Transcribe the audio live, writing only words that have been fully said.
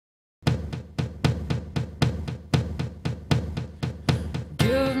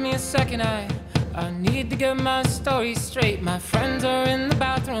me a second, I need to get my story straight. My friends are in the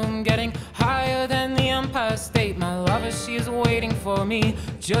bathroom getting higher than the Empire State. My lover, she is waiting for me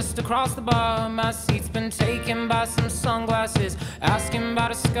just across the bar. My seat's been taken by some sunglasses asking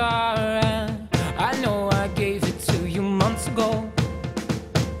about a scar. And I know I gave it to you months ago.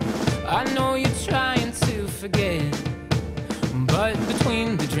 I know you're trying to forget, but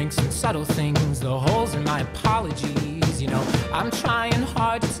between the drinks and subtle things, the holes in my apologies, you know, I'm trying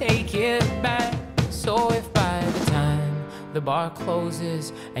hard to take it back. So if by the time the bar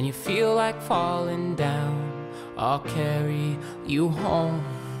closes and you feel like falling down, I'll carry you home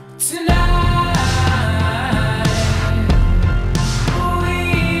tonight.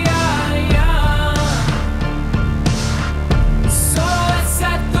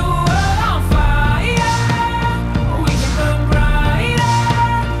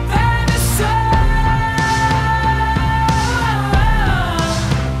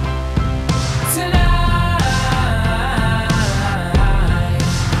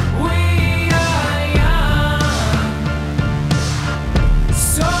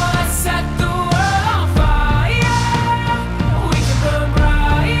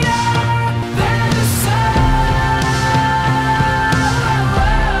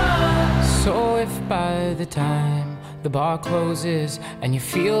 By the time the bar closes and you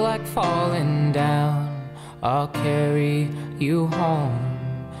feel like falling down, I'll carry you home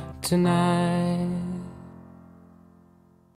tonight.